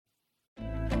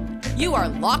You are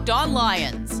Locked On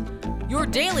Lions, your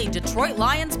daily Detroit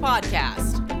Lions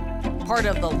podcast. Part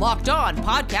of the Locked On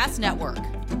Podcast Network,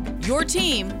 your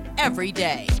team every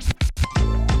day.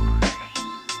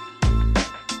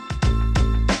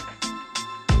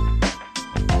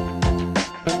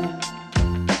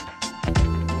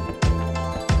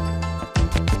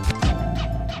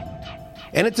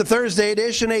 And it's a Thursday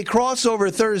edition, a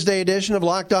crossover Thursday edition of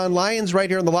Locked On Lions right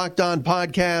here on the Locked On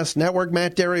Podcast Network.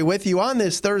 Matt Derry with you on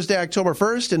this Thursday, October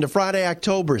 1st into Friday,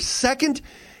 October 2nd.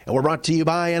 And we're brought to you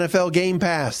by NFL Game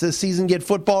Pass. This season, get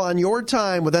football on your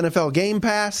time with NFL Game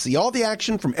Pass. See all the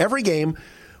action from every game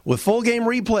with full game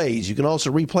replays. You can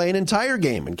also replay an entire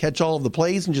game and catch all of the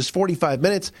plays in just 45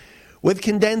 minutes with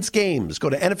condensed games. Go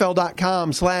to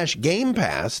NFL.com/Game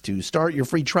Pass to start your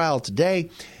free trial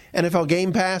today. NFL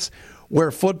Game Pass,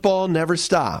 where football never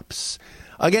stops.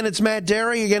 Again, it's Matt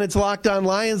Derry. Again, it's Locked On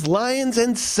Lions. Lions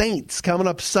and Saints coming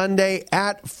up Sunday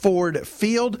at Ford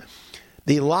Field.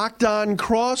 The Locked On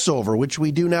crossover, which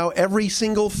we do now every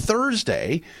single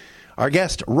Thursday. Our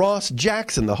guest, Ross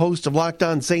Jackson, the host of Locked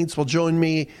On Saints, will join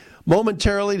me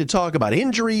momentarily to talk about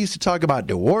injuries, to talk about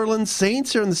New Orleans.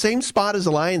 Saints are in the same spot as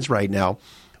the Lions right now,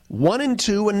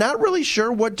 1-2, and not really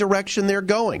sure what direction they're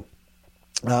going.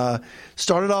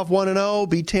 Started off 1-0,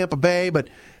 beat Tampa Bay, but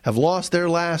have lost their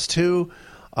last two.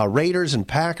 Raiders and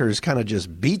Packers kind of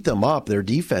just beat them up, their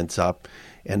defense up.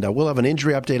 And we'll have an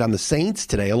injury update on the Saints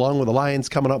today, along with the Lions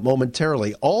coming up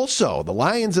momentarily. Also, the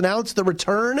Lions announced the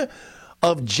return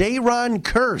of Jayron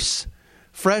Kearse.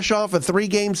 Fresh off a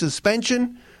 3-game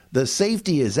suspension, the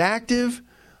safety is active.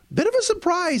 Bit of a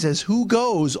surprise as who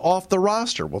goes off the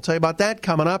roster. We'll tell you about that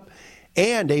coming up.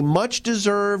 And a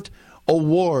much-deserved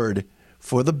award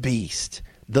for the Beast,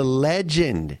 the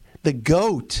legend, the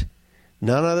GOAT,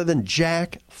 none other than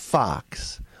Jack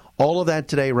Fox. All of that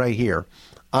today right here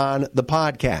on the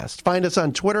podcast. Find us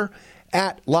on Twitter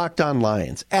at Locked On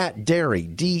Lions, at Derry,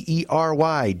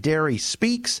 D-E-R-Y, Derry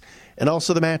Speaks, and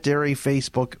also the Matt Derry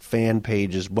Facebook fan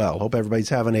page as well. Hope everybody's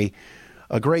having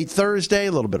a great Thursday,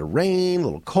 a little bit of rain, a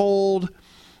little cold.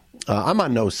 I'm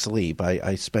on no sleep.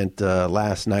 I spent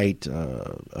last night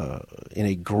in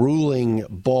a grueling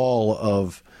ball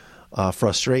of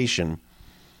frustration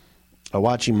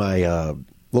watching my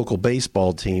local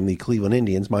baseball team, the Cleveland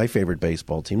Indians, my favorite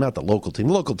baseball team, not the local team.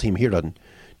 The local team here doesn't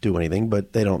do anything,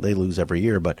 but they lose every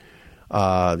year. But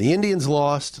the Indians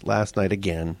lost last night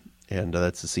again, and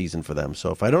that's the season for them. So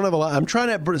if I don't have a lot, I'm trying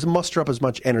to muster up as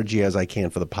much energy as I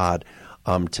can for the pod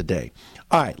today.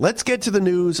 All right, let's get to the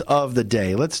news of the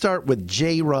day. Let's start with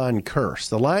Jayron Kearse.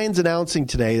 The Lions announcing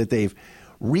today that they've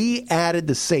re-added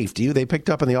the safety who they picked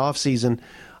up in the offseason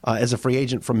as a free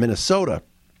agent from Minnesota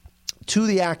to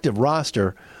the active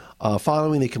roster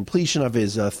following the completion of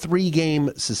his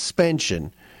 3-game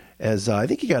suspension, as I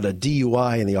think he got a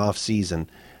DUI in the offseason.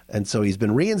 And so he's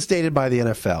been reinstated by the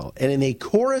NFL. And in a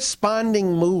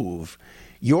corresponding move,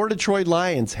 your Detroit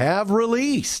Lions have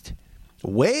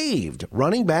waived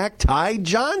running back Ty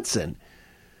Johnson.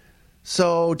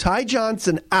 So Ty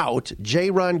Johnson out,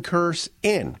 Jayron Kearse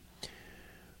in.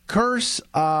 Kearse,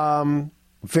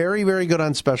 very, very good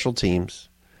on special teams,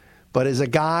 but is a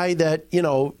guy that,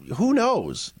 who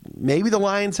knows? Maybe the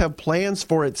Lions have plans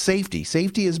for its safety.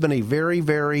 Safety has been a very,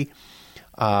 very,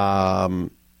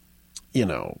 very,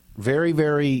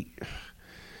 very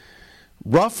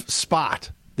rough spot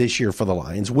this year for the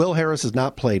Lions. Will Harris has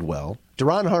not played well.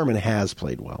 Deron Harmon has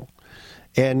played well.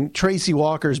 And Tracy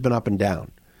Walker's been up and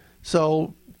down.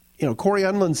 So, Corey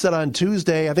Unlin said on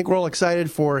Tuesday, I think we're all excited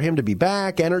for him to be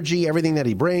back, energy, everything that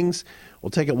he brings.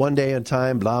 We'll take it one day at a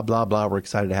time, blah, blah, blah. We're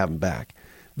excited to have him back.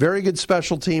 Very good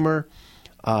special teamer.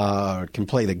 Can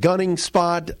play the gunning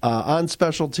spot on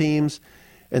special teams.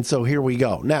 And so here we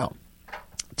go. Now,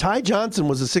 Ty Johnson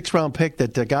was a 6th-round pick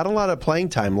that got a lot of playing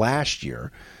time last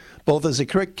year, both as a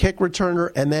kick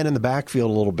returner and then in the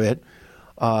backfield a little bit.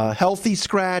 Healthy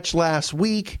scratch last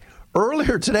week.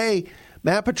 Earlier today,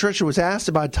 Matt Patricia was asked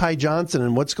about Ty Johnson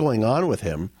and what's going on with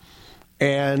him.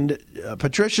 And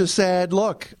Patricia said,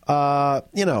 look, we'll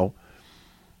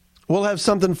have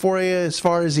something for you as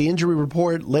far as the injury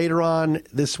report later on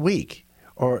this week.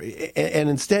 And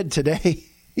instead today,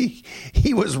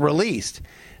 he was released.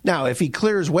 Now, if he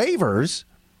clears waivers,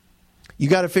 you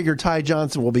got to figure Ty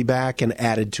Johnson will be back and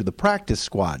added to the practice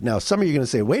squad. Now, some of you are going to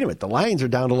say, wait a minute, the Lions are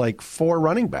down to like 4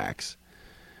 running backs.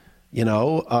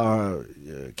 Kerryon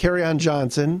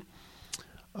Johnson,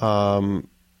 DeAndre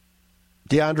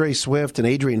Swift, and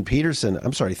Adrian Peterson.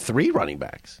 I'm sorry, 3 running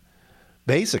backs,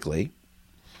 basically.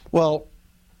 Well,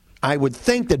 I would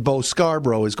think that Bo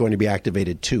Scarborough is going to be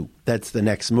activated too. That's the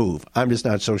next move. I'm just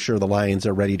not so sure the Lions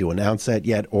are ready to announce that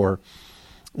yet or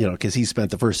because he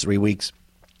spent the first 3 weeks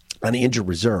on the injured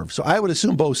reserve. So I would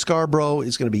assume Bo Scarborough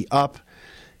is going to be up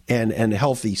and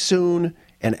healthy soon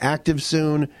and active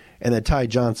soon, and that Ty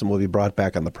Johnson will be brought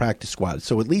back on the practice squad.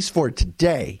 So at least for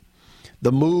today,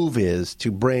 the move is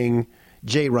to bring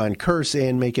J-Ron Curse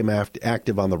in, make him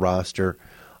active on the roster,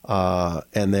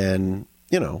 and then,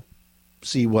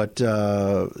 see where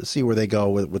they go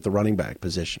with the running back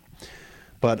position.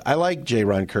 But I like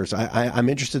J-Ron Curse. I'm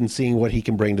interested in seeing what he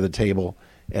can bring to the table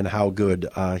and how good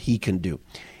he can do.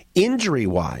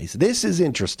 Injury-wise, this is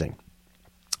interesting.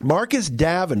 Marcus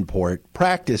Davenport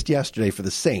practiced yesterday for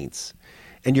the Saints,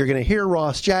 and you're going to hear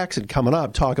Ross Jackson coming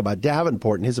up talk about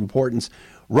Davenport and his importance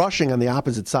rushing on the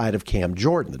opposite side of Cam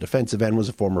Jordan. The defensive end was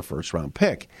a former first-round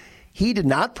pick. He did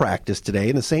not practice today,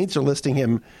 and the Saints are listing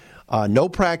him no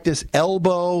practice,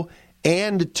 elbow,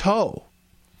 and toe.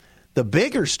 The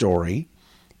bigger story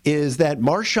is that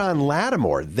Marshawn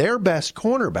Lattimore, their best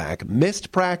cornerback,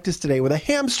 missed practice today with a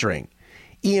hamstring.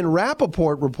 Ian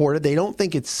Rappaport reported they don't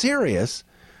think it's serious,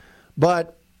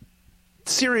 but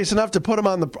serious enough to put him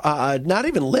on the not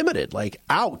even limited,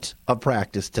 out of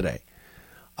practice today.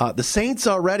 The Saints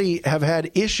already have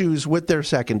had issues with their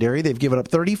secondary. They've given up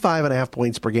 35.5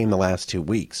 points per game the last 2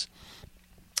 weeks.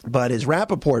 But as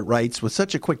Rappaport writes, with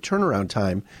such a quick turnaround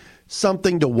time,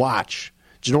 something to watch.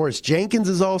 Janoris Jenkins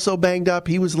is also banged up.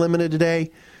 He was limited today.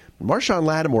 Marshawn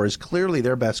Lattimore is clearly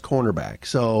their best cornerback.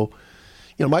 So,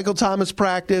 Michael Thomas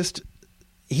practiced.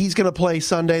 He's going to play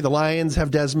Sunday. The Lions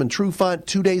have Desmond Trufant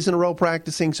 2 days in a row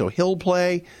practicing, so he'll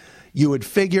play. You would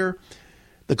figure.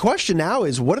 The question now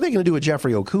is, what are they going to do with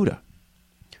Jeffrey Okudah?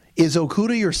 Is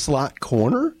Okudah your slot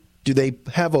corner? Do they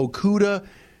have Okudah,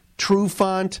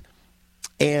 Trufant,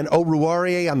 and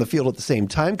Oruwariye on the field at the same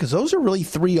time? Because those are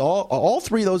really all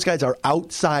three of those guys are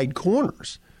outside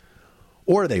corners.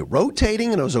 Or are they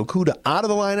rotating and is Okudah out of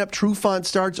the lineup? Trufant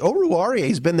starts.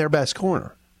 Oruwariye's been their best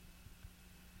corner.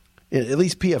 At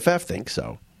least PFF thinks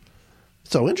so.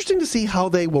 So interesting to see how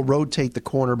they will rotate the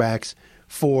cornerbacks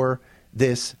for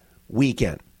this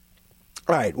weekend.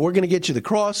 All right, we're going to get you the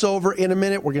crossover in a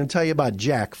minute. We're going to tell you about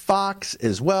Jack Fox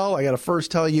as well. I got to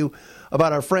first tell you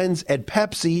about our friends at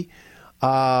Pepsi.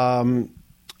 I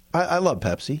love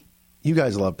Pepsi. You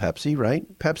guys love Pepsi, right?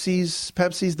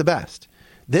 Pepsi's the best.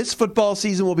 This football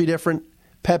season will be different.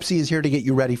 Pepsi is here to get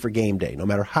you ready for game day, no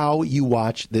matter how you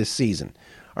watch this season.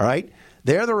 All right?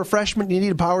 They're the refreshment you need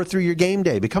to power through your game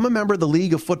day. Become a member of the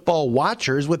League of Football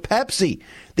Watchers with Pepsi.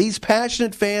 These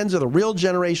passionate fans are the real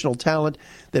generational talent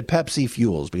that Pepsi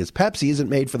fuels, because Pepsi isn't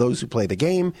made for those who play the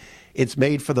game. It's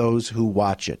made for those who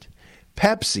watch it.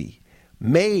 Pepsi,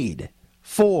 made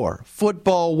for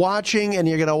football watching, and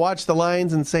you're going to watch the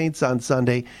Lions and Saints on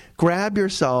Sunday. Grab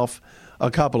yourself a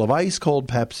couple of ice-cold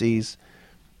Pepsis.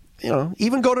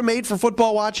 Even go to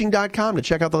madeforfootballwatching.com to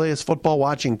check out the latest football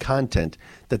watching content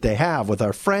that they have with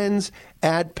our friends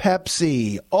at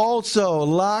Pepsi. Also,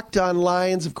 Locked on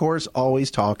Lions, of course, always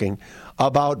talking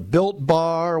about Built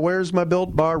Bar. Where's my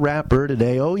Built Bar wrapper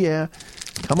today? Oh, yeah.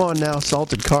 Come on now,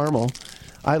 salted caramel.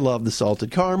 I love the salted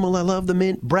caramel. I love the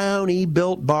mint brownie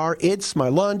Built Bar. It's my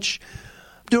lunch.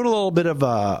 I'm doing a little bit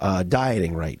of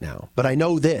dieting right now, but I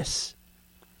know this,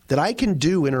 that I can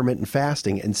do intermittent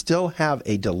fasting and still have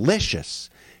a delicious,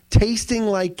 tasting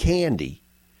like candy,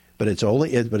 but it's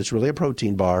really a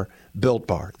protein bar, Built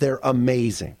Bar. They're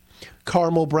amazing.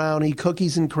 Caramel brownie,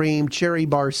 cookies and cream, cherry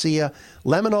barcia,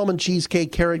 lemon almond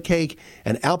cheesecake, carrot cake,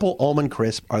 and apple almond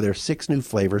crisp are their 6 new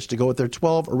flavors to go with their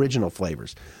 12 original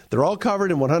flavors. They're all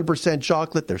covered in 100%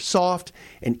 chocolate. They're soft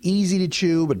and easy to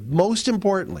chew, but most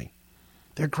importantly,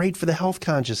 they're great for the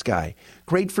health-conscious guy.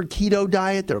 Great for keto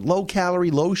diet. They're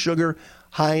low-calorie, low-sugar,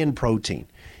 high in protein.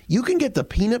 You can get the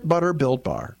peanut butter Built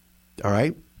Bar, all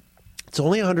right? It's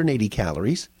only 180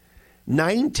 calories,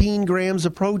 19 grams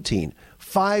of protein,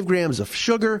 5 grams of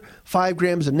sugar, 5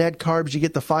 grams of net carbs. You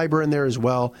get the fiber in there as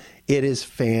well. It is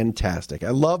fantastic. I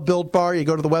love Built Bar. You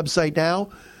go to the website now,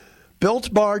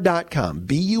 BuiltBar.com,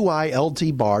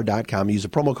 BUILT bar.com. Use the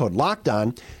promo code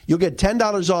LOCKEDON. You'll get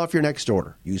 $10 off your next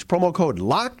order. Use promo code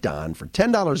LOCKEDON for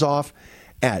 $10 off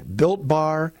at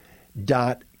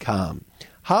BuiltBar.com.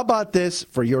 How about this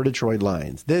for your Detroit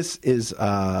Lions? This is,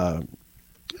 I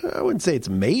wouldn't say it's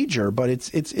major, but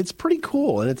it's pretty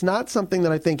cool. And it's not something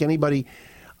that I think anybody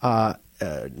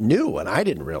knew, and I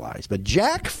didn't realize. But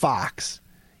Jack Fox,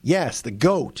 yes, the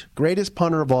GOAT, greatest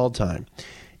punter of all time,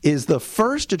 is the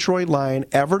first Detroit Lion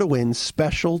ever to win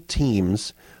Special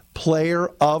Teams Player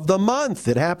of the Month.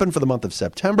 It happened for the month of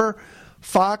September.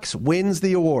 Fox wins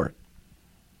the award.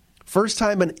 First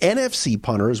time an NFC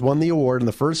punter has won the award in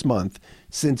the first month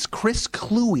since Chris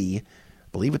Kluwe, I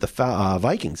believe, with the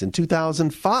Vikings in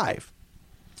 2005.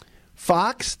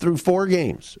 Fox, through 3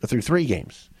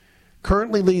 games,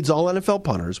 currently leads all NFL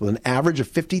punters with an average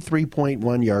of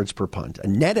 53.1 yards per punt, a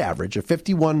net average of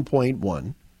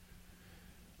 51.1.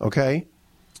 Okay?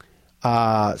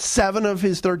 7 of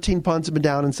his 13 punts have been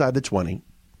down inside the 20,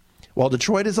 while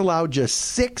Detroit has allowed just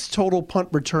 6 total punt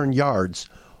return yards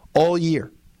all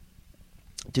year.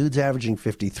 Dude's averaging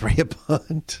 53 a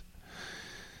punt.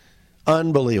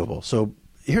 Unbelievable. So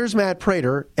here's Matt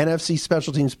Prater, NFC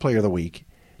Special Teams Player of the Week.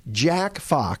 Jack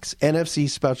Fox, NFC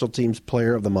Special Teams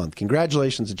Player of the Month.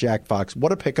 Congratulations to Jack Fox.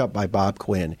 What a pickup by Bob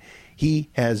Quinn.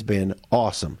 He has been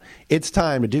awesome. It's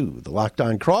time to do the Locked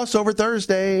On Crossover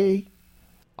Thursday.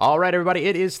 All right, everybody,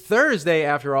 it is Thursday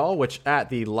after all, which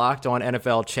at the Locked On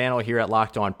NFL channel here at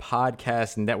Locked On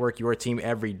Podcast Network, your team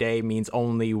every day means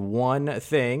only one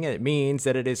thing. It means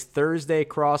that it is Thursday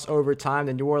crossover time.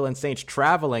 The New Orleans Saints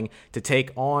traveling to take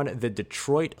on the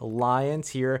Detroit Lions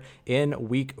here in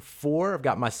Week 4. I've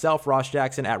got myself, Ross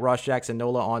Jackson, at Ross Jackson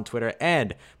Nola on Twitter,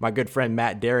 and my good friend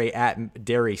Matt Derry at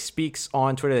Derry Speaks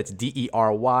on Twitter. That's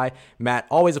Dery. Matt,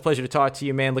 always a pleasure to talk to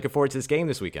you, man. Looking forward to this game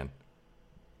this weekend.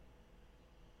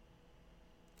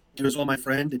 You as well, my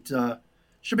friend. It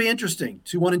should be interesting.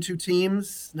 2-1-2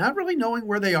 teams, not really knowing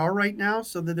where they are right now,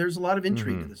 so that there's a lot of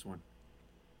intrigue to this one.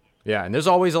 Yeah, and there's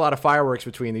always a lot of fireworks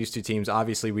between these two teams.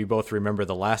 Obviously, we both remember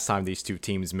the last time these two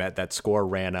teams met, that score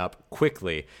ran up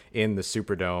quickly in the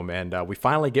Superdome, and we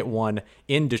finally get one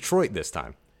in Detroit this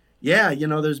time. Yeah,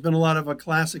 there's been a lot of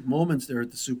classic moments there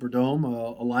at the Superdome.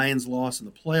 A Lions loss in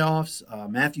the playoffs,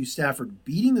 Matthew Stafford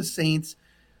beating the Saints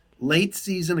late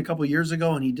season a couple of years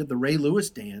ago, and he did the Ray Lewis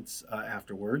dance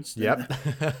afterwards. Yep.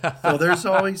 So there's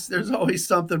always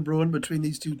something brewing between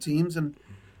these two teams, and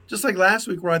just like last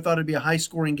week, where I thought it'd be a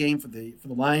high-scoring game for the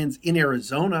Lions in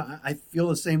Arizona, I feel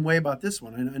the same way about this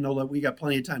one. I know that we got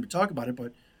plenty of time to talk about it,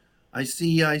 but I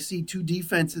see two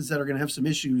defenses that are going to have some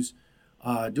issues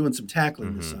doing some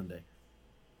tackling this Sunday.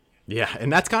 Yeah,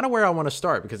 and that's kind of where I want to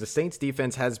start, because the Saints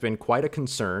defense has been quite a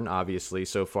concern, obviously,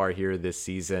 so far here this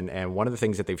season. And one of the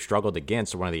things that they've struggled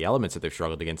against, or one of the elements that they've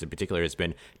struggled against in particular, has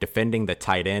been defending the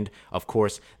tight end. Of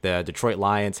course, the Detroit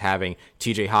Lions having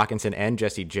TJ Hawkinson and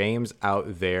Jesse James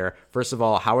out there. First of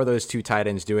all, how are those two tight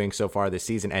ends doing so far this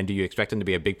season? And do you expect them to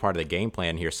be a big part of the game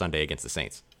plan here Sunday against the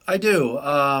Saints? I do.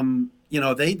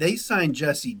 They signed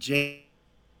Jesse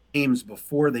James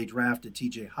before they drafted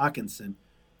TJ Hawkinson,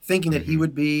 thinking that he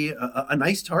would be a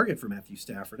nice target for Matthew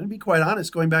Stafford. And to be quite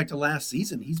honest, going back to last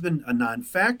season, he's been a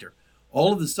non-factor.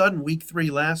 All of a sudden, Week 3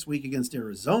 last week against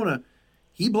Arizona,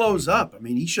 he blows up. I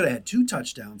mean, he should have had 2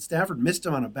 touchdowns. Stafford missed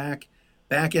him on a back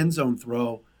end zone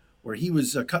throw where he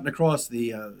was cutting across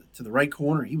the to the right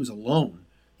corner. He was alone.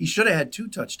 He should have had 2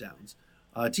 touchdowns.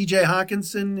 T.J.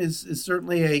 Hawkinson is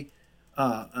certainly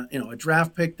a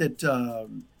draft pick that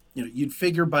you'd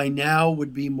figure by now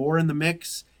would be more in the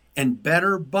mix and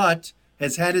better, but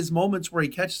has had his moments where he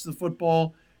catches the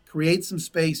football, creates some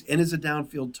space, and is a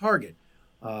downfield target.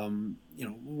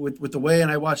 With the way, and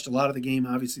I watched a lot of the game,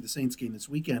 obviously the Saints game this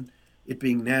weekend, it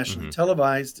being nationally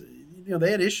televised,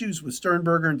 they had issues with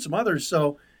Sternberger and some others.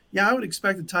 So, yeah, I would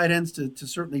expect the tight ends to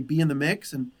certainly be in the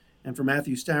mix and for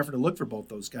Matthew Stafford to look for both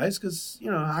those guys because,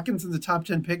 Hawkinson's a top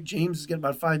 10 pick. James is getting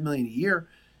about $5 million a year.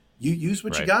 You use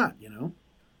what you got,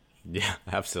 Yeah,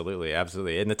 absolutely.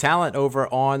 And the talent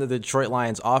over on the Detroit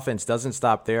Lions offense doesn't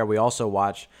stop there. We also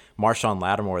watch Marshawn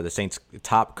Lattimore, the Saints'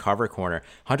 top cover corner,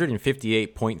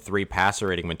 158.3 passer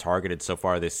rating when targeted so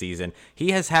far this season. He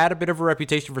has had a bit of a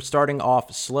reputation for starting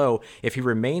off slow. If he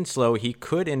remains slow, he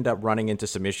could end up running into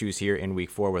some issues here in Week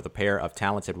 4 with a pair of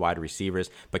talented wide receivers.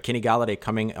 But Kenny Golladay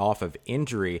coming off of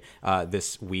injury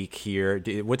this week here.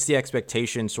 What's the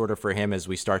expectation sort of for him as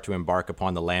we start to embark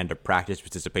upon the land of practice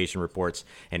participation reports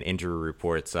and injury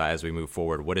reports as we move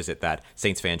forward? What is it that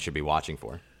Saints fans should be watching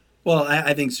for? Well,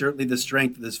 I think certainly the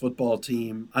strength of this football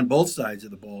team on both sides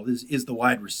of the ball is the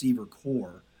wide receiver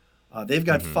core. They've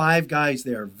got 5 guys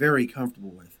they're very comfortable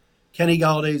with. Kenny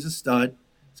Golladay is a stud.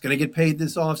 He's going to get paid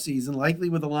this offseason, likely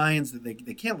with the Lions. That they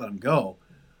can't let him go.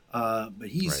 But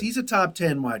he's a top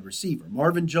 10 wide receiver.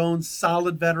 Marvin Jones,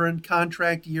 solid veteran,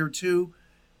 contract year 2.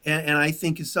 And I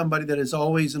think is somebody that is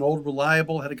always an old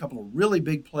reliable, had a couple of really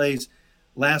big plays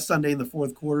last Sunday in the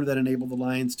fourth quarter that enabled the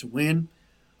Lions to win.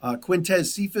 Quintez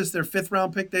Cephas, their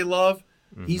 5th-round pick they love.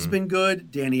 He's been good.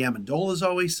 Danny Amendola is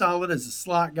always solid as a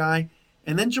slot guy.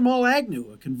 And then Jamal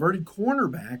Agnew, a converted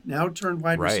cornerback, now turned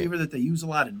wide receiver that they use a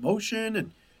lot in motion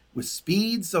and with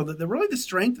speed. So that they're really the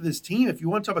strength of this team. If you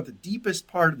want to talk about the deepest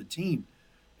part of the team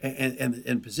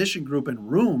and position group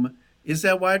and room, is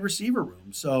that wide receiver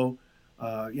room. So,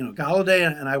 Golladay,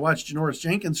 and I watched Janoris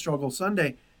Jenkins struggle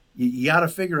Sunday. You got to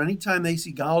figure anytime they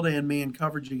see Golladay in man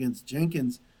coverage against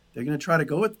Jenkins, they're going to try to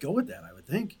go with that, I would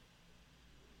think.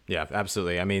 Yeah,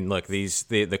 absolutely. I mean, look,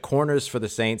 the corners for the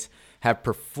Saints have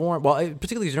performed well.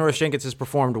 Particularly Janoris Jenkins has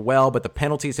performed well, but the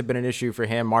penalties have been an issue for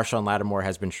him. Marshawn Lattimore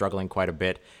has been struggling quite a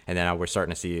bit, and then we're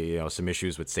starting to see some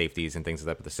issues with safeties and things like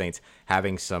that. But the Saints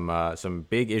having some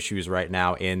big issues right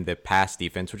now in the pass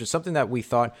defense, which is something that we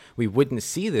thought we wouldn't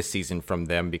see this season from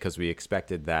them because we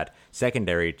expected that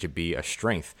secondary to be a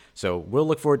strength. So we'll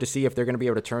look forward to see if they're going to be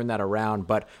able to turn that around.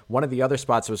 But one of the other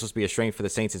spots that was supposed to be a strength for the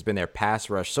Saints has been their pass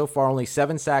rush. So far, only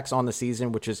 7 sacks on the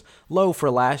season, which is low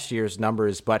for last year's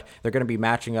numbers, but they're going to be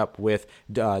matching up with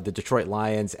the Detroit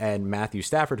Lions and Matthew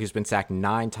Stafford, who's been sacked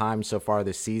 9 times so far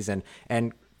this season,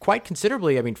 and quite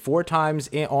considerably. I mean, 4 times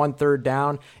on third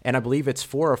down, and I believe it's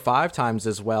 4 or 5 times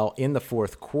as well in the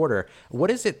fourth quarter.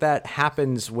 What is it that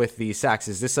happens with these sacks?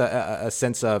 Is this a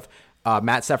sense of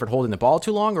Matt Stafford holding the ball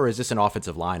too long, or is this an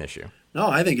offensive line issue? No,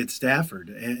 I think it's Stafford.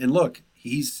 And look,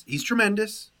 he's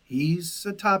tremendous. He's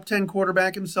a top 10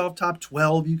 quarterback himself, top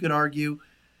 12, you could argue.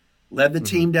 Led the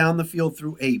team down the field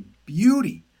through a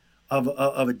beauty of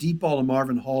a deep ball to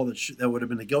Marvin Hall that would have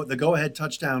been the go-ahead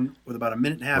touchdown with about a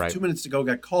minute and a half, 2 minutes to go,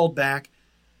 got called back.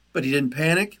 But he didn't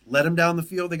panic, led him down the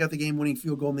field. They got the game-winning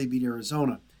field goal, and they beat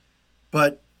Arizona.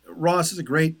 But Ross, is a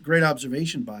great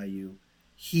observation by you.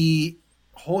 He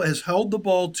has held the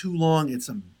ball too long in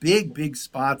some big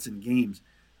spots in games.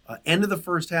 End of the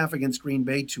first half against Green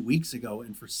Bay 2 weeks ago,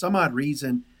 and for some odd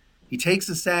reason, he takes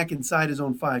a sack inside his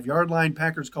own 5-yard line.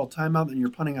 Packers call timeout, and you're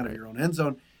punting out of your own end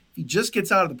zone. If he just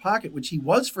gets out of the pocket, which he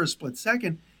was for a split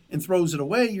second, and throws it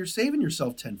away, you're saving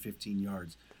yourself 10, 15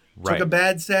 yards. Right. Took a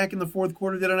bad sack in the fourth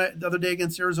quarter the other day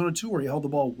against Arizona, too, where he held the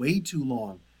ball way too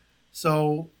long.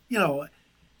 So, you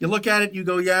look at it, you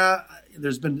go, yeah,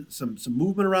 there's been some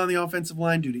movement around the offensive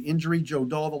line due to injury. Joe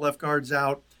Dahl, the left guard's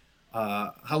out.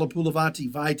 Halapulavati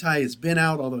Vaitai has been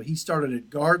out, although he started at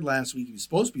guard last week. He was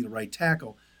supposed to be the right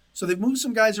tackle. So they've moved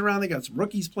some guys around. They got some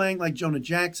rookies playing like Jonah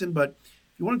Jackson. But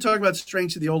if you want to talk about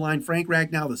strengths of the O-line, Frank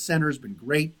Ragnow, the center, has been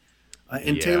great.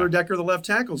 And Taylor Decker, the left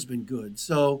tackle, has been good.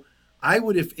 So I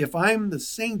would, if I'm the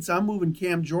Saints, I'm moving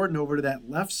Cam Jordan over to that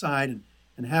left side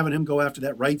and having him go after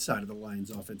that right side of the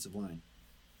Lions' offensive line.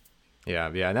 Yeah,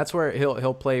 and that's where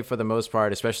he'll play for the most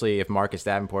part, especially if Marcus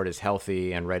Davenport is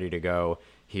healthy and ready to go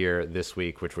here this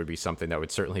week, which would be something that would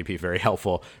certainly be very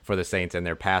helpful for the Saints and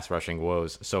their pass rushing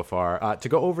woes so far. To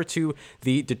go over to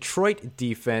the Detroit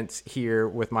defense here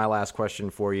with my last question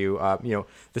for you.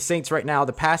 The Saints right now,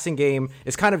 the passing game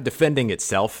is kind of defending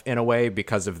itself in a way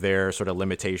because of their sort of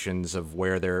limitations of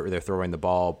where they're throwing the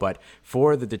ball. But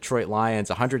for the Detroit Lions,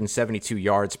 172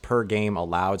 yards per game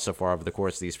allowed so far over the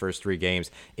course of these first 3 games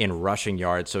in rushing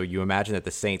yards. So you imagine that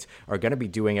the Saints are going to be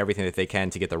doing everything that they can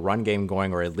to get the run game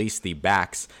going, or at least the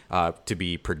backs to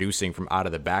be producing from out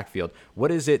of the backfield. What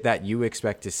is it that you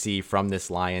expect to see from this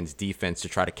Lions defense to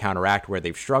try to counteract where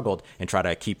they've struggled and try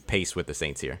to keep pace with the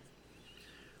Saints here?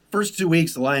 First 2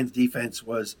 weeks, the Lions defense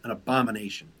was an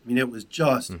abomination. I mean, it was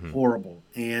just horrible.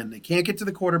 And they can't get to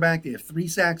the quarterback. They have 3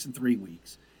 sacks in 3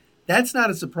 weeks. That's not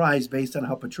a surprise based on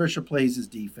how Patricia plays his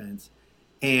defense.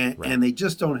 And they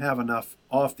just don't have enough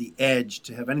off the edge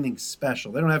to have anything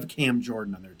special. They don't have Cam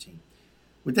Jordan on their team.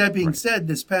 With that being said,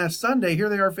 this past Sunday, here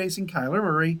they are facing Kyler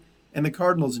Murray and the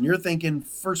Cardinals, and you're thinking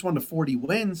first 1 to 40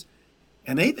 wins,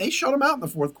 and they shut them out in the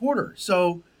fourth quarter.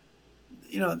 So,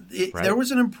 there was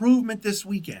an improvement this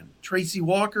weekend. Tracy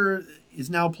Walker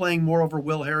is now playing more over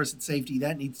Will Harris at safety.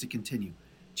 That needs to continue.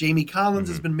 Jamie Collins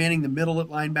has been manning the middle at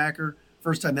linebacker.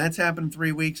 First time that's happened in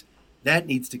 3 weeks. That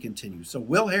needs to continue. So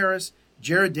Will Harris,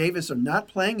 Jared Davis are not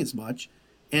playing as much,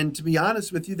 and to be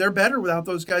honest with you, they're better without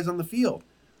those guys on the field.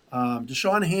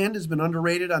 Deshaun Hand has been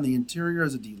underrated on the interior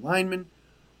as a D lineman.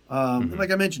 And like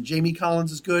I mentioned, Jamie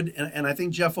Collins is good, and I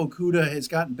think Jeff Okudah has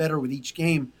gotten better with each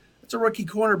game. It's a rookie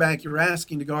cornerback you're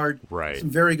asking to guard some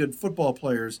very good football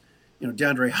players.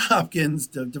 DeAndre Hopkins,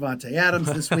 Devontae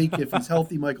Adams this week if he's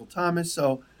healthy, Michael Thomas.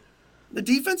 So the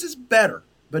defense is better,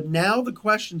 but now the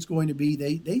question's going to be,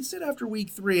 they said after week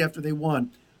 3, after they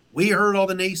won, we heard all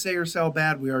the naysayers how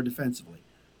bad we are defensively.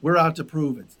 We're out to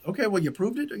prove it. Okay, well, you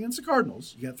proved it against the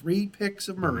Cardinals. You got 3 picks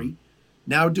of Murray.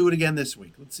 Now do it again this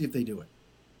week. Let's see if they do it.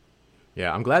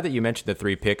 Yeah, I'm glad that you mentioned the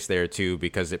 3 picks there, too,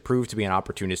 because it proved to be an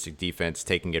opportunistic defense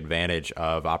taking advantage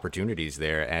of opportunities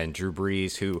there. And Drew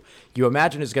Brees, who you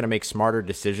imagine is going to make smarter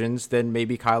decisions than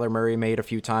maybe Kyler Murray made a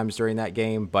few times during that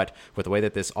game. But with the way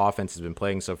that this offense has been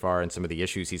playing so far and some of the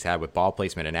issues he's had with ball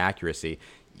placement and accuracy,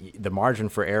 the margin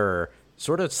for error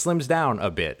sort of slims down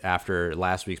a bit after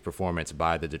last week's performance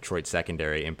by the Detroit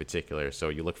secondary in particular. So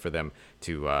you look for them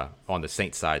to, on the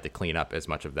Saints side, to clean up as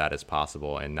much of that as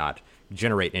possible and not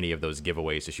generate any of those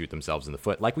giveaways to shoot themselves in the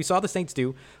foot like we saw the Saints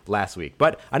do last week.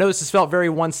 But I know this has felt very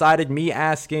one-sided, me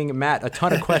asking Matt a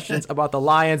ton of questions about the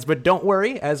Lions, but don't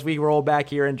worry, as we roll back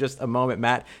here in just a moment,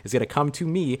 Matt is going to come to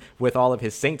me with all of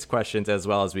his Saints questions as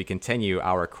well as we continue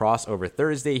our crossover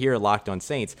Thursday here, Locked on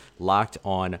Saints, Locked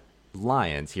on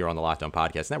Lions here on the Locked On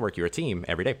Podcast Network, your team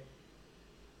every day.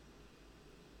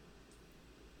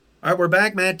 All right, we're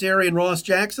back. Matt Derry and Ross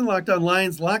Jackson, Locked on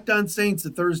Lions, Locked on Saints, the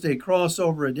Thursday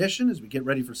crossover edition as we get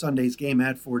ready for Sunday's game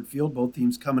at Ford Field. Both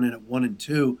teams coming in at 1-2.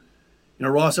 You know,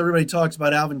 Ross, everybody talks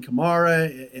about Alvin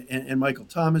Kamara and Michael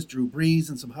Thomas, Drew Brees,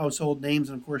 and some household names.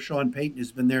 And, of course, Sean Payton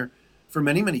has been there for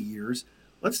many, many years.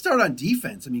 Let's start on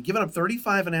defense. I mean, giving up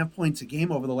 35.5 points a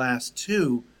game over the last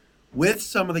two with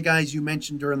some of the guys you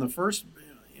mentioned during the first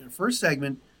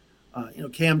segment,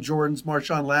 Cam Jordan's,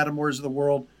 Marshawn Lattimore's of the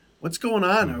world. What's going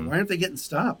on? Why aren't they getting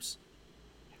stops?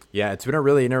 Yeah, it's been a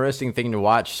really interesting thing to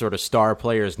watch sort of star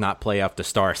players not play up to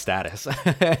star status.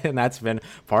 And that's been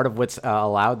part of what's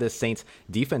allowed this Saints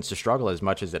defense to struggle as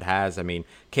much as it has. I mean,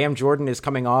 Cam Jordan is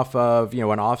coming off of, an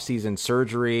offseason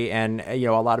surgery. And, a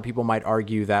lot of people might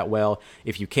argue that, well,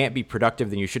 if you can't be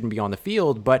productive, then you shouldn't be on the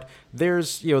field. But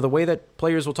there's, the way that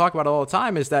players will talk about it all the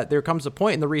time is that there comes a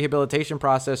point in the rehabilitation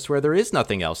process where there is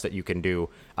nothing else that you can do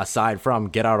aside from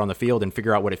get out on the field and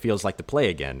figure out what it feels like to play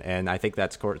again. And I think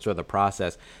that's sort of the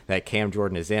process that Cam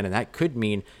Jordan is in, and that could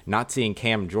mean not seeing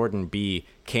Cam Jordan be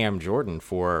Cam Jordan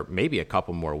for maybe a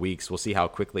couple more weeks. We'll see how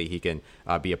quickly he can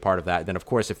be a part of that. Then, of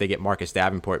course, if they get Marcus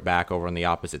Davenport back over on the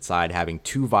opposite side, having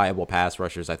two viable pass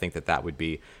rushers, I think that would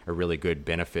be a really good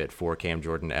benefit for Cam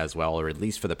Jordan as well, or at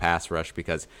least for the pass rush,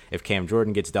 because if Cam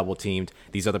Jordan gets double teamed,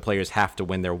 these other players have to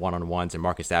win their one-on-ones, and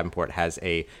Marcus Davenport has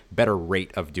a better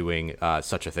rate of doing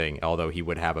such a thing, although he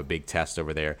would have a big test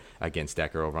over there against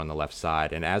Decker over on the left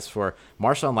side. And as for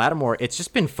Marshawn Lattimore, it's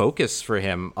just been focus for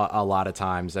him a lot of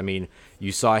times. I mean,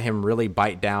 you saw him really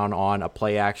bite down on a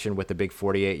play action with a big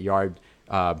 48-yard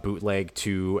bootleg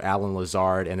to Allen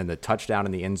Lazard, and then the touchdown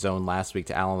in the end zone last week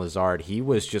to Allen Lazard. He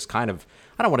was just kind of,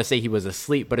 I don't want to say he was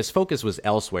asleep, but his focus was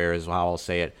elsewhere is how I'll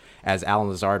say it, as Allen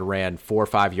Lazard ran 4 or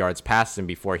 5 yards past him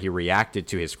before he reacted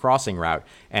to his crossing route.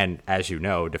 And as you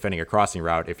know, defending a crossing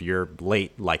route, if you're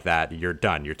late like that, you're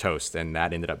done, you're toast. And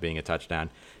that ended up being a touchdown.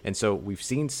 And so we've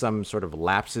seen some sort of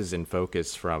lapses in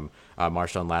focus from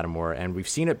Marshawn Lattimore, and we've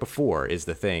seen it before is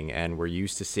the thing. And we're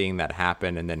used to seeing that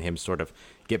happen and then him sort of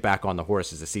get back on the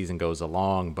horse as the season goes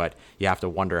along. But you have to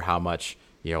wonder how much,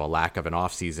 a lack of an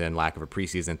offseason, lack of a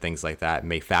preseason, things like that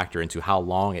may factor into how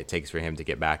long it takes for him to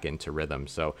get back into rhythm.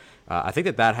 So I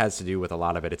think that has to do with a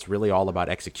lot of it. It's really all about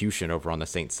execution over on the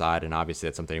Saints side, and obviously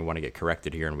that's something you want to get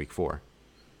corrected here in week 4.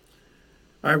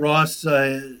 All right, Ross,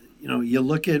 you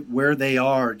look at where they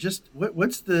are. Just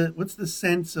what's the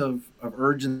sense of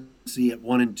urgency at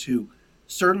 1-2?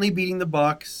 Certainly beating the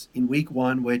Bucs in week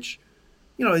 1, which,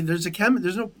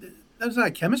 there's not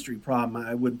a chemistry problem,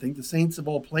 I wouldn't think. The Saints have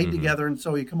all played together, and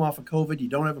so you come off of COVID, you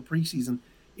don't have a preseason.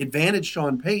 Advantage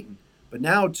Sean Payton. But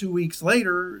now, 2 weeks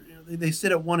later, they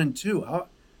sit at 1-2.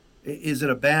 Is it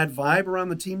a bad vibe around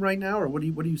the team right now, or what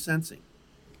are you sensing?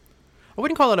 I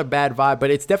wouldn't call it a bad vibe,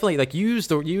 but it's definitely like use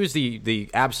the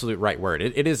absolute right word.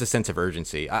 It is a sense of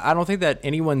urgency. I don't think that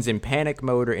anyone's in panic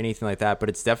mode or anything like that, but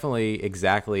it's definitely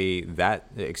exactly that,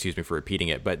 excuse me for repeating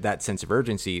it, but that sense of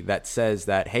urgency that says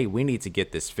that, hey, we need to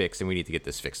get this fixed, and we need to get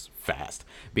this fixed fast,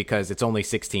 because it's only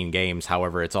 16 games.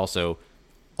 However, it's also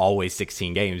always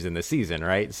 16 games in the season,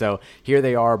 right? So here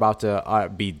they are about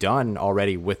to be done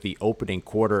already with the opening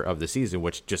quarter of the season,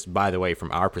 which just, by the way,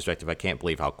 from our perspective, I can't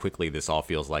believe how quickly this all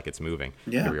feels like it's moving.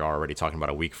 Yeah. Here we are already talking about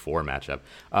a week 4 matchup.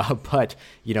 But,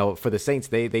 for the Saints,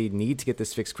 they need to get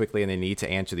this fixed quickly, and they need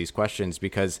to answer these questions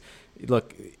because,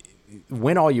 look,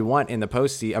 win all you want in the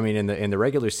postseason. I mean, in the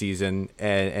regular season,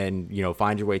 and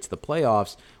find your way to the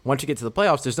playoffs. Once you get to the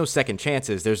playoffs, there's no second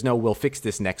chances. There's no we'll fix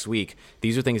this next week.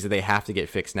 These are things that they have to get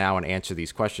fixed now and answer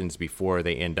these questions before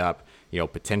they end up,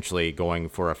 potentially going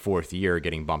for a 4th year,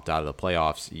 getting bumped out of the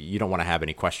playoffs. You don't want to have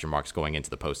any question marks going into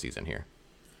the postseason here.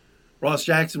 Ross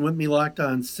Jackson with me, Locked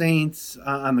on Saints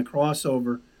on the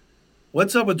crossover.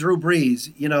 What's up with Drew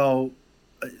Brees?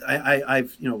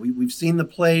 We've seen the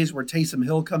plays where Taysom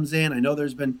Hill comes in. I know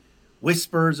there's been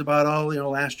whispers about,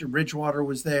 last year Bridgewater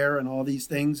was there and all these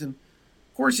things. And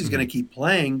of course he's going to keep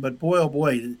playing, but boy, oh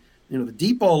boy, the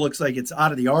deep ball looks like it's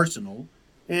out of the arsenal.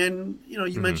 And,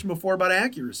 you mentioned before about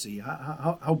accuracy.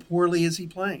 How poorly is he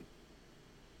playing?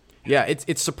 Yeah,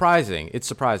 it's surprising. It's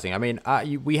surprising. I mean,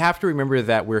 we have to remember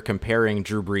that we're comparing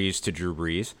Drew Brees to Drew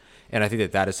Brees. And I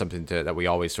think that is something that we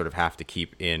always sort of have to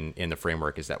keep in the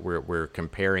framework, is that we're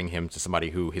comparing him to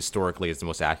somebody who historically is the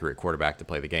most accurate quarterback to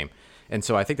play the game. And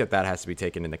so I think that has to be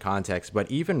taken into context.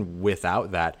 But even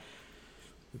without that,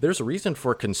 there's a reason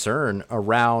for concern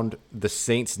around the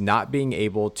Saints not being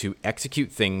able to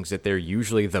execute things that they're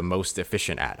usually the most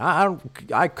efficient at.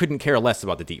 I couldn't care less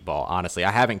about the deep ball, honestly.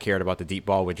 I haven't cared about the deep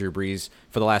ball with Drew Brees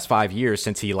for the last 5 years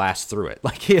since he last threw it.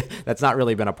 That's not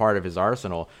really been a part of his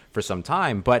arsenal for some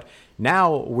time. But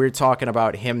now we're talking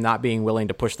about him not being willing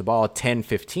to push the ball 10,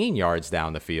 15 yards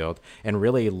down the field and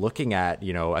really looking at,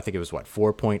 I think it was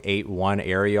 4.81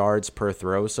 air yards per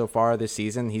throw so far this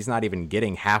season. He's not even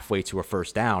getting halfway to a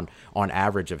first down on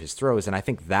average of his throws. And I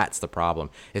think that's the problem,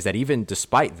 is that even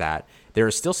despite that, there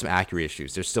are still some accuracy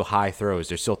issues. There's still high throws.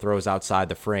 There's still throws outside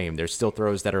the frame. There's still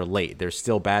throws that are late. There's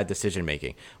still bad decision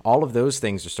making. All of those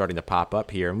things are starting to pop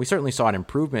up here. And we certainly saw an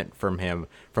improvement from him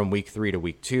from week 3 to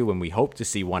week 2. And we hope to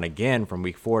see one again from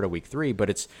week 4 to week 3. But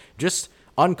it's just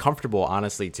uncomfortable,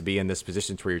 honestly, to be in this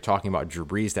position to where you're talking about Drew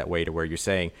Brees that way, to where you're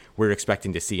saying we're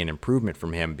expecting to see an improvement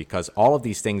from him, because all of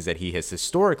these things that he has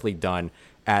historically done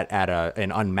at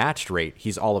an unmatched rate,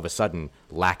 he's all of a sudden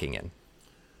lacking in.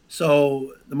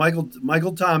 So the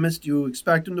Michael Thomas, do you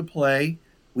expect him to play?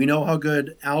 We know how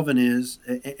good Alvin is.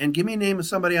 And give me a name of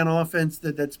somebody on offense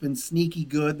that's been sneaky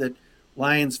good, that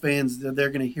Lions fans, they're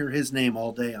going to hear his name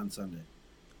all day on Sunday.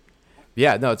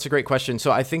 Yeah, no, it's a great question.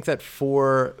 So I think that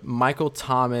for Michael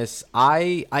Thomas,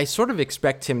 I sort of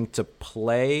expect him to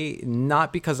play,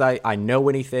 not because I know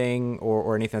anything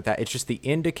or anything like that. It's just the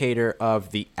indicator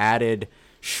of the added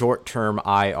short-term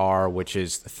IR, which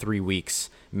is 3 weeks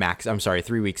max.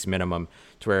 3 weeks minimum,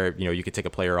 to where, you could take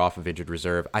a player off of injured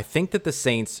reserve. I think that the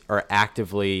Saints are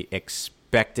actively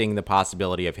expecting the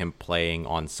possibility of him playing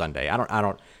on Sunday. I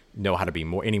don't know how to be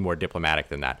any more diplomatic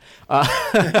than that.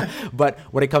 But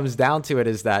what it comes down to it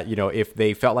is that, if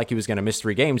they felt like he was going to miss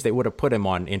 3 games, they would have put him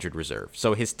on injured reserve.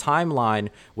 So his timeline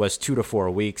was 2 to 4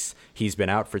 weeks. He's been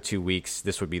out for 2 weeks.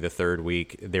 This would be the 3rd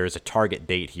week. There is a target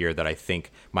date here that I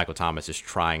think Michael Thomas is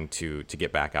trying to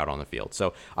get back out on the field.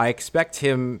 So I expect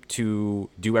him to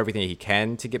do everything he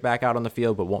can to get back out on the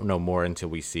field, but won't know more until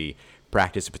we see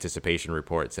practice participation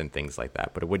reports and things like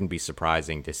that. But it wouldn't be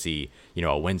surprising to see,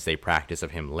 a Wednesday practice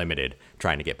of him limited,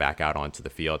 trying to get back out onto the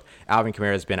field. Alvin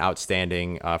Kamara has been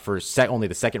outstanding for only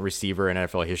the second receiver in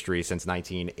NFL history since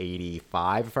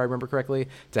 1985, if I remember correctly,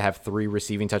 to have 3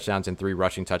 receiving touchdowns and 3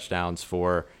 rushing touchdowns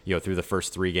for, through the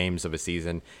first 3 games of a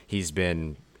season. He's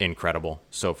been incredible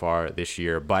so far this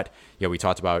year. But we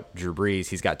talked about Drew Brees.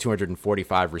 He's got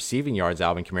 245 receiving yards.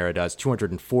 Alvin Kamara does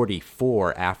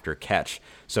 244 after catch.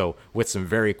 So with some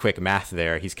very quick math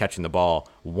there, he's catching the ball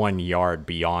 1 yard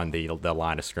beyond the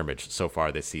line of scrimmage so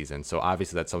far this season. So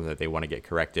obviously that's something that they want to get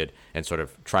corrected and sort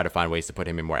of try to find ways to put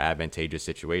him in more advantageous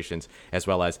situations, as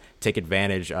well as take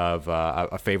advantage of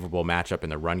a favorable matchup in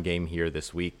the run game here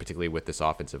this week, particularly with this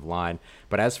offensive line.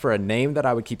 But as for a name that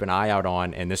I would keep an eye out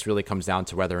on, and this really comes down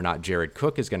to whether or not Jared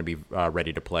Cook is going to be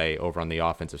ready to play over on the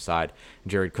offensive side.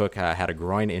 Jared Cook had a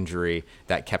groin injury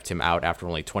that kept him out after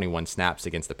only 21 snaps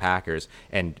against the Packers.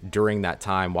 And during that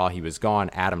time, while he was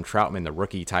gone, Adam Troutman, the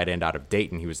rookie tight end out of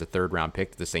Dayton, he was the 3rd round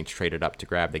pick that the Saints traded up to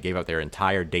grab. They gave up their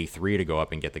entire day 3 to go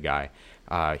up and get the guy.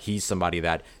 He's somebody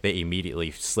that they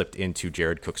immediately slipped into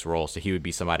Jared Cook's role. So he would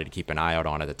be somebody to keep an eye out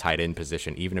on at the tight end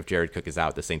position. Even if Jared Cook is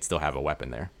out, the Saints still have a weapon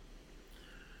there.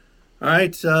 All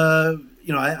right.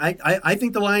 I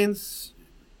think the Lions,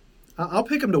 I'll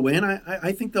pick them to win.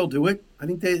 I think they'll do it. I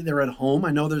think they're at home.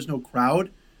 I know there's no crowd.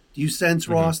 Do you sense,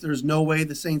 Ross, there's no way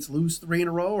the Saints lose 3 in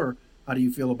a row, or how do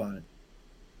you feel about it?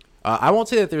 I won't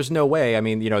say that there's no way. I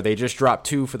mean, they just dropped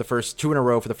 2 in a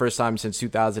row for the first time since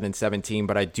 2017,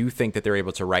 but I do think that they're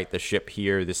able to right the ship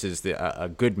here. This is a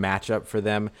good matchup for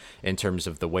them in terms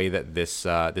of the way that this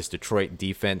Detroit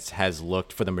defense has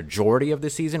looked for the majority of the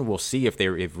season. We'll see if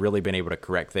they've really been able to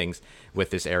correct things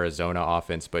with this Arizona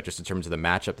offense, but just in terms of the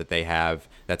matchup that they have,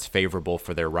 that's favorable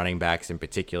for their running backs in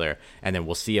particular. And then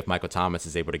we'll see if Michael Thomas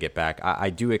is able to get back.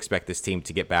 I do expect this team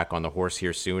to get back on the horse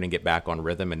here soon and get back on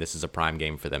rhythm, and this is a prime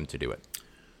game for them to do it.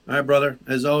 All right, brother.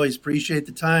 As always, appreciate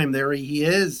the time. There he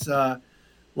is.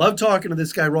 Love talking to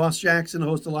this guy, Ross Jackson,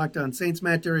 host of Locked On Saints,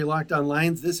 Matt Derry, Locked On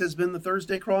Lions. This has been the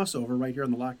Thursday crossover right here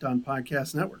on the Locked On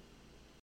Podcast Network.